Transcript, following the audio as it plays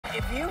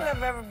If you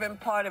have ever been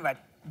part of a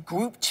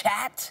group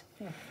chat,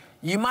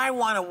 you might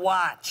want to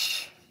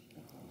watch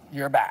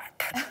your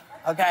back,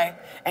 okay?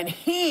 And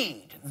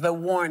heed the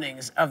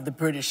warnings of the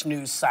British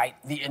news site,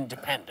 The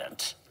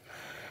Independent.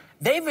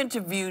 They've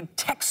interviewed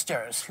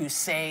texters who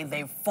say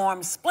they've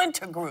formed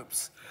splinter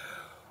groups,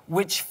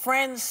 which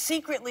friends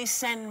secretly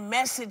send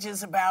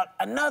messages about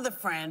another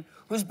friend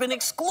who's been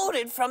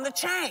excluded from the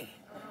chain.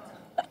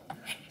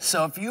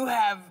 So if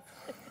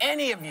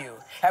any of you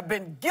have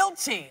been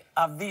guilty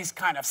of these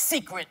kind of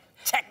secret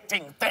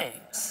texting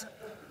things,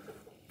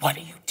 what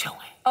are you doing?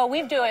 Oh,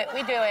 we do it.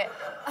 We do it.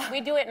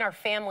 We do it in our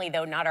family,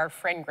 though, not our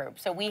friend group.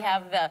 So we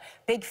have the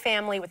big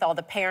family with all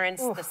the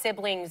parents, the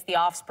siblings, the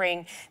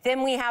offspring.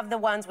 Then we have the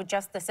ones with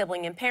just the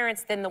sibling and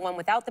parents, then the one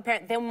without the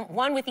parent, then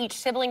one with each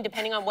sibling,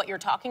 depending on what you're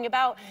talking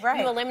about.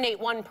 Right. You eliminate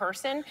one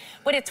person.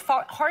 But it's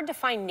hard to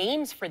find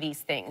names for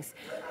these things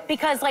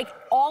because, like,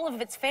 all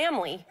of it's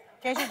family.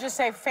 Can't you just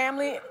say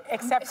family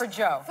except for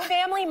Joe?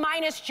 Family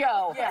minus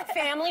Joe. Yeah.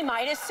 Family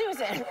minus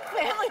Susan.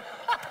 Family.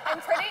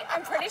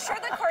 I'm pretty sure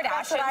the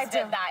Kardashians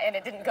did that and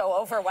it didn't go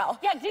over well.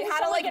 Yeah, didn't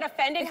someone get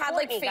offended? They had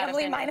like Courtney got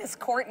family offended. minus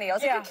Courtney. I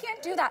was like, you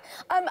can't do that.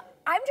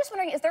 I'm just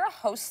wondering, is there a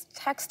host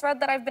text thread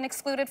that I've been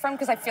excluded from?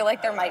 Because I feel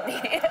like there might be.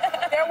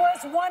 There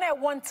was one at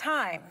one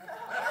time.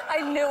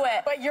 I knew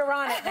it. But you're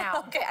on it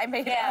now. Okay, I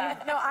made it.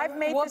 No, I've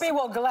made Whoopi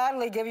will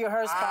gladly give you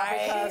her spot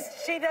because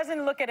she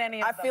doesn't look at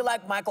any of them. I feel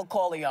like Michael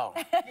Corleone.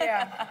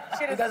 Yeah.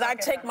 She doesn't Because I look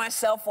at take them.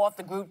 myself off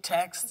the group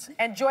texts.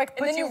 And Joy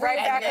puts you right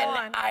back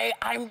on.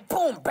 I'm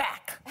boom,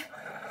 back.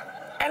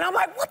 And I'm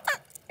like, what the?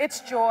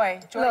 It's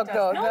Joy. Joy look, does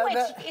though, No,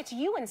 it's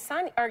you and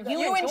Sonny, or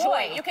you and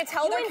Joy. You can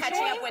tell they're and catching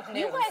Joy. up with news.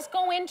 You guys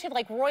go into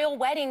like royal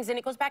weddings and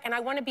it goes back, and I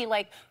want to be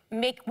like,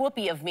 make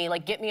Whoopi of me,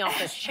 like get me off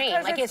this chain.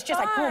 Like it's just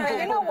like boom, boom, you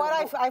boom. know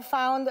what I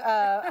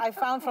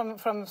found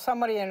from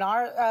somebody in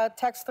our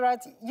text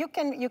threads. You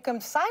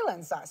can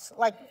silence us.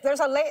 Like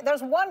there's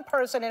one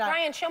person in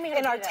Brian, show me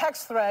how to our do that.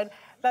 text thread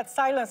that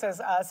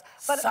silences us.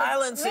 But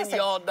Silencing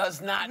y'all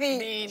does not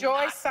mean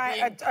Joy not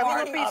being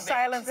part of it.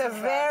 silence the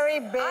very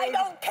big. I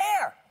don't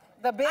care.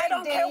 The big I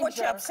don't care what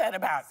danger- you're upset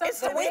about. It's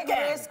the The big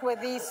weekend. risk with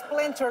these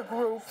splinter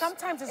groups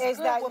Sometimes it's is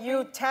good, that Whoopi.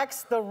 you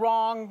text the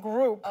wrong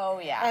group. Oh,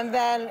 yeah. And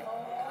then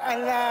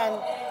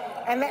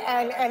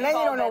you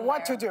don't know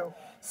what to do.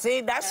 See,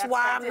 that's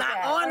why I'm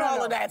not on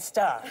all of that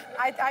stuff.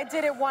 I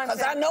did it once.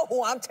 Because I know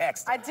who I'm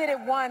texting. I did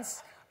it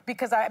once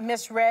because I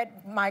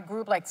misread my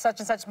group, like such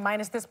and such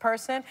minus this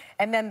person,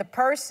 and then the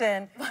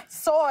person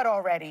saw it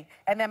already.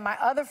 And then my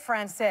other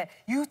friend said,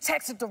 you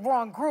texted the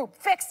wrong group,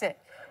 fix it.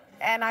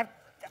 And I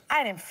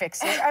didn't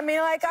fix it. I mean,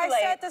 like, I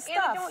said the stuff.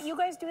 Anna, don't you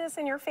guys do this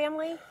in your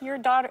family?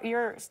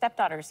 Your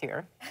stepdaughter's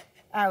here.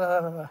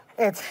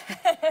 It's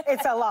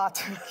a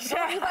lot.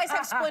 Don't you guys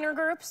have splinter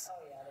groups?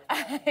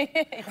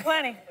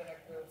 Plenty.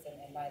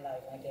 In my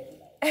life, I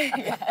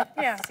did.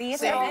 Yeah. See,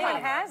 it's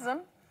everyone has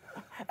them.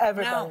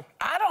 Everybody. No,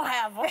 I don't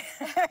have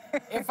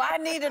them. If I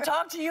need to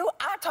talk to you,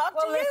 I talk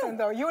to you. Listen,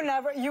 though, you're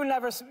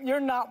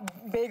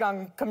not big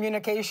on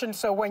communication,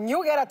 so when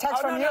you get a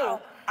text from you...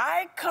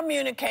 I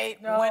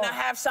communicate when I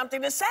have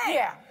something to say.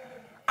 Yeah.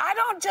 I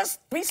don't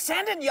just be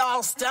sending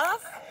y'all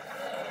stuff.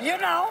 You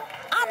know,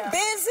 I'm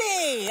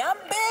busy. I'm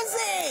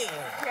busy.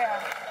 Yeah.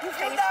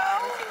 You know?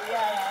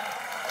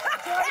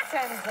 Joy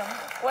sends them.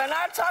 When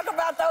I talk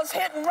about those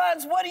hit and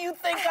runs, what do you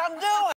think I'm doing?